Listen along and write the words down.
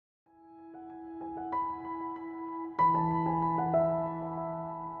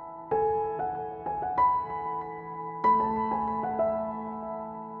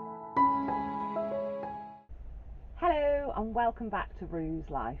welcome back to Rue's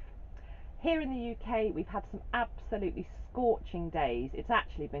Life. Here in the UK we've had some absolutely scorching days. It's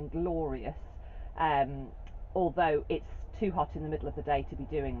actually been glorious, although it's too hot in the middle of the day to be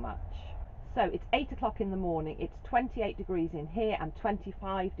doing much. So it's 8 o'clock in the morning, it's 28 degrees in here and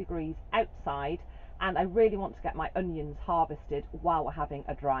 25 degrees outside, and I really want to get my onions harvested while we're having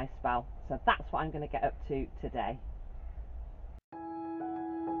a dry spell. So that's what I'm going to get up to today.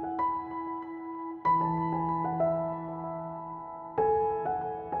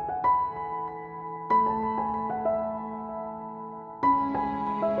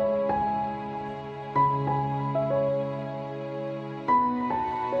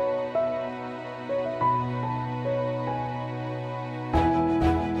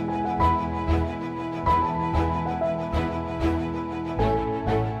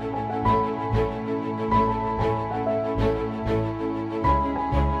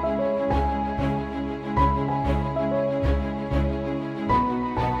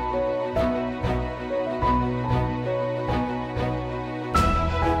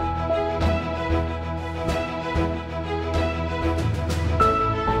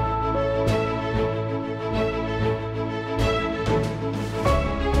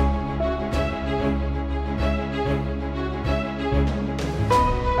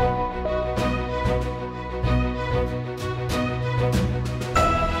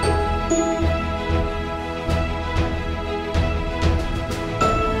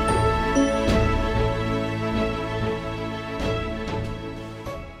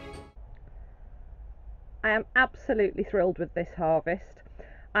 I am absolutely thrilled with this harvest.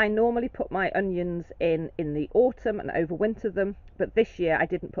 I normally put my onions in the autumn and overwinter them, but this year I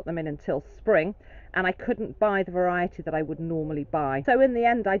didn't put them in until spring, and I couldn't buy the variety that I would normally buy. So in the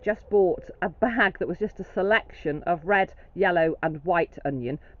end I just bought a bag that was just a selection of red, yellow and white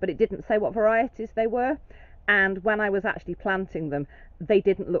onion, but it didn't say what varieties they were, and when I was actually planting them they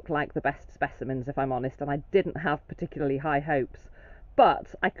didn't look like the best specimens, if I'm honest, and I didn't have particularly high hopes.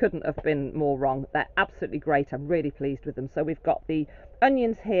 But I couldn't have been more wrong. They're absolutely great. I'm really pleased with them. So we've got the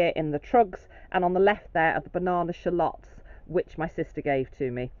onions here in the trugs, and on the left there are the banana shallots, which my sister gave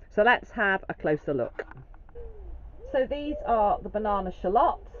to me. So let's have a closer look. So these are the banana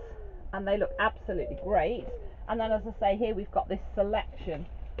shallots, and they look absolutely great. And then, as I say, here we've got this selection,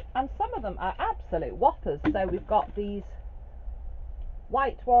 and some of them are absolute whoppers. So we've got these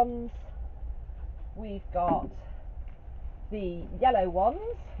white ones, we've got the yellow ones,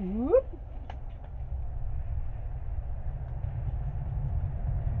 whoop,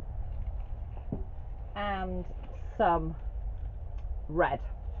 and some red.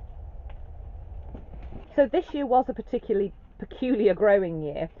 So this year was a particularly peculiar growing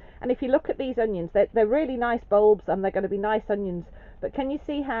year, and if you look at these onions, they're really nice bulbs and they're going to be nice onions, but can you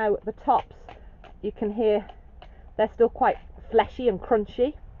see how the tops, you can hear they're still quite fleshy and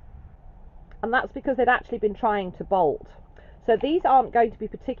crunchy, and that's because they'd actually been trying to bolt. So these aren't going to be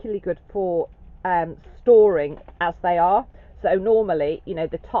particularly good for storing as they are. So normally, you know,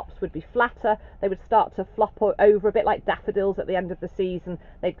 the tops would be flatter, they would start to flop over a bit like daffodils at the end of the season,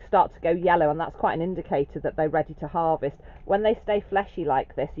 they'd start to go yellow, and that's quite an indicator that they're ready to harvest. When they stay fleshy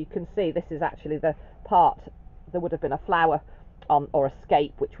like this, you can see this is actually the part, there would have been a flower on, or a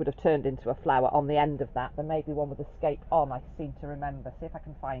scape, which would have turned into a flower on the end of that. There may be one with a scape on, I seem to remember. See if I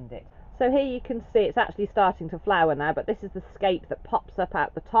can find it. So here you can see it's actually starting to flower now, but this is the scape that pops up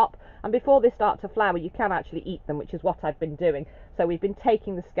out the top, and before they start to flower you can actually eat them, which is what I've been doing. So we've been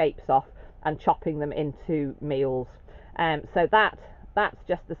taking the scapes off and chopping them into meals. So that's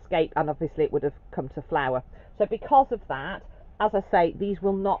just the scape, and obviously it would have come to flower. So because of that, as I say, these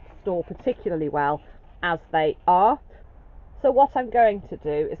will not store particularly well as they are. So what I'm going to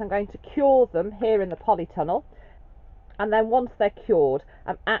do is I'm going to cure them here in the polytunnel, and then once they're cured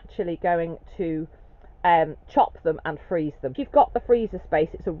I'm actually going to chop them and freeze them. If you've got the freezer space,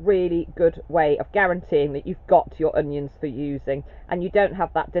 it's a really good way of guaranteeing that you've got your onions for using, and you don't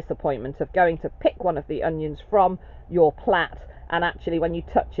have that disappointment of going to pick one of the onions from your plat and actually when you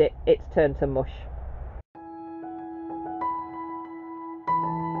touch it, it's turned to mush.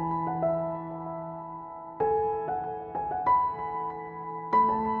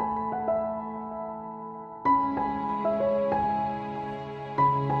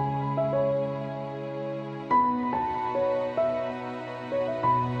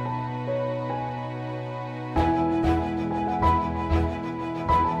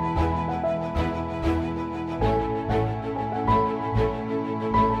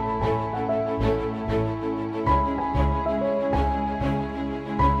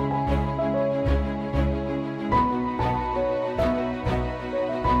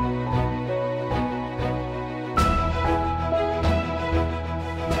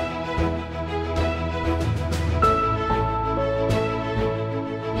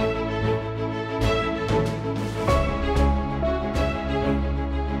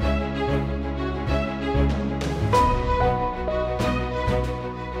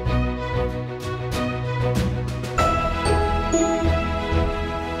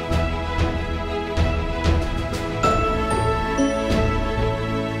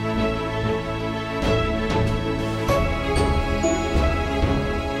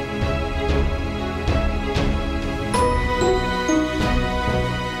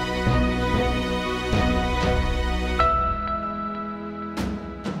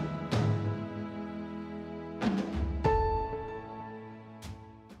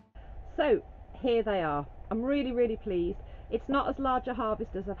 So here they are. I'm really pleased. It's not as large a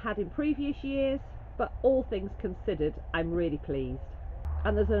harvest as I've had in previous years, but all things considered, I'm really pleased.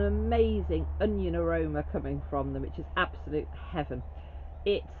 And there's an amazing onion aroma coming from them, which is absolute heaven.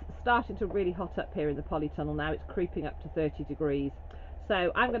 It's starting to really hot up here in the polytunnel now. It's creeping up to 30 degrees.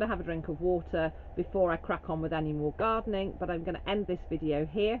 So I'm going to have a drink of water before I crack on with any more gardening, but I'm going to end this video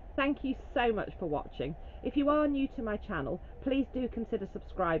here. Thank you so much for watching. If you are new to my channel, please do consider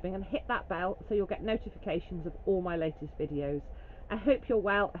subscribing and hit that bell so you'll get notifications of all my latest videos. I hope you're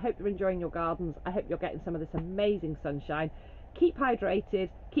well. I hope you're enjoying your gardens. I hope you're getting some of this amazing sunshine. Keep hydrated,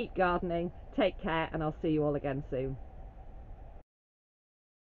 keep gardening, take care, and I'll see you all again soon.